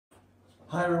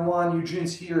Hi everyone,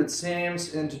 Eugene's here at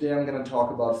Sam's, and today I'm going to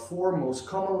talk about 4 most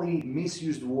commonly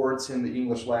misused words in the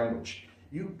English language.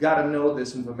 You got to know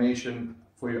this information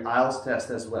for your IELTS test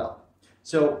as well.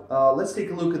 So let's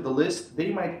take a look at the list.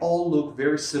 They might all look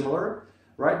very similar,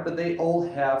 right? But they all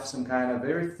have some kind of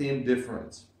very thin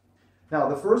difference. Now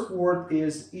the first word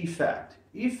is effect.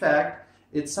 Effect,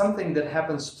 it's something that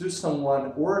happens to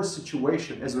someone or a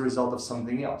situation as a result of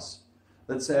something else.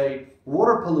 Let's say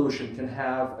water pollution can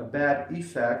have a bad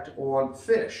effect on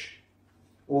fish,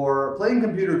 or playing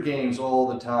computer games all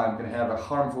the time can have a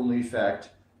harmful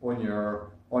effect on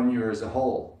you as a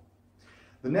whole.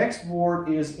 The next word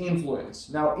is influence.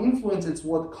 Now influence is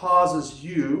what causes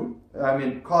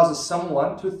causes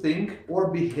someone to think or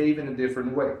behave in a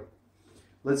different way.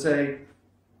 Let's say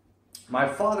my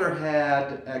father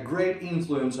had a great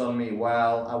influence on me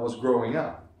while I was growing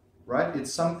up. Right?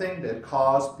 It's something that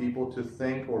caused people to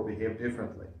think or behave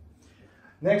differently.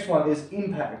 Next one is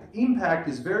impact. Impact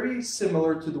is very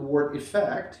similar to the word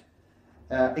effect,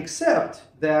 except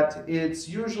that it's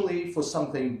usually for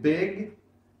something big,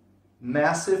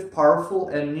 massive, powerful,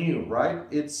 and new, right?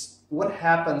 It's what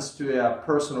happens to a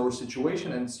person or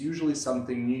situation, and it's usually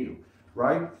something new,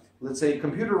 right? Let's say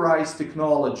computerized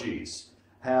technologies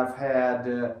have had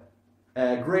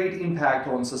a great impact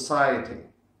on society.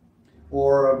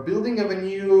 Or building of a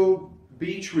new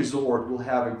beach resort will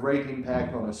have a great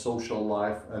impact on a social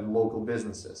life and local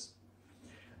businesses.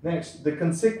 Next, the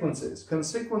consequences.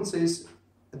 Consequences,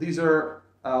 these are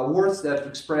words that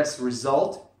express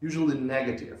result, usually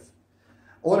negative,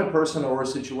 on a person or a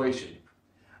situation.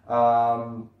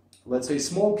 Let's say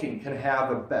smoking can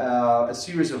have a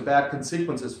series of bad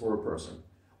consequences for a person.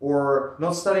 Or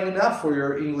not studying enough for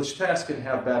your English test can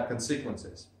have bad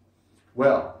consequences.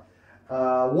 Well,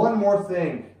 one more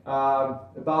thing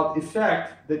about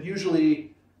effect that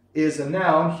usually is a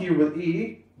noun here with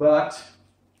E, but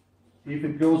if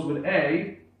it goes with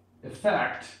A,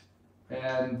 effect,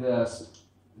 and the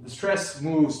stress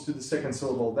moves to the second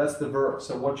syllable, that's the verb,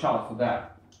 so watch out for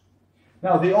that.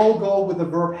 Now they all go with the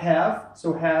verb have,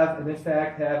 so have an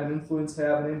effect, have an influence,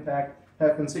 have an impact,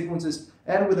 have consequences,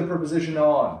 and with the preposition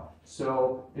on.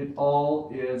 So it all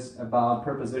is about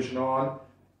preposition on,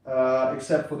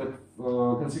 except for the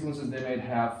consequences they may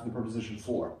have the preposition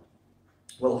for.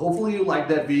 Well, hopefully you liked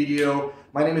that video.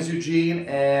 My name is Eugene,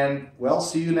 and well,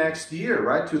 see you next year,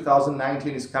 right?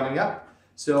 2019 is coming up.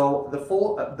 So the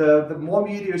more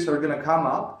videos are going to come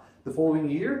up the following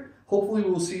year. Hopefully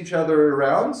we'll see each other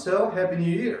around. So Happy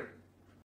New Year.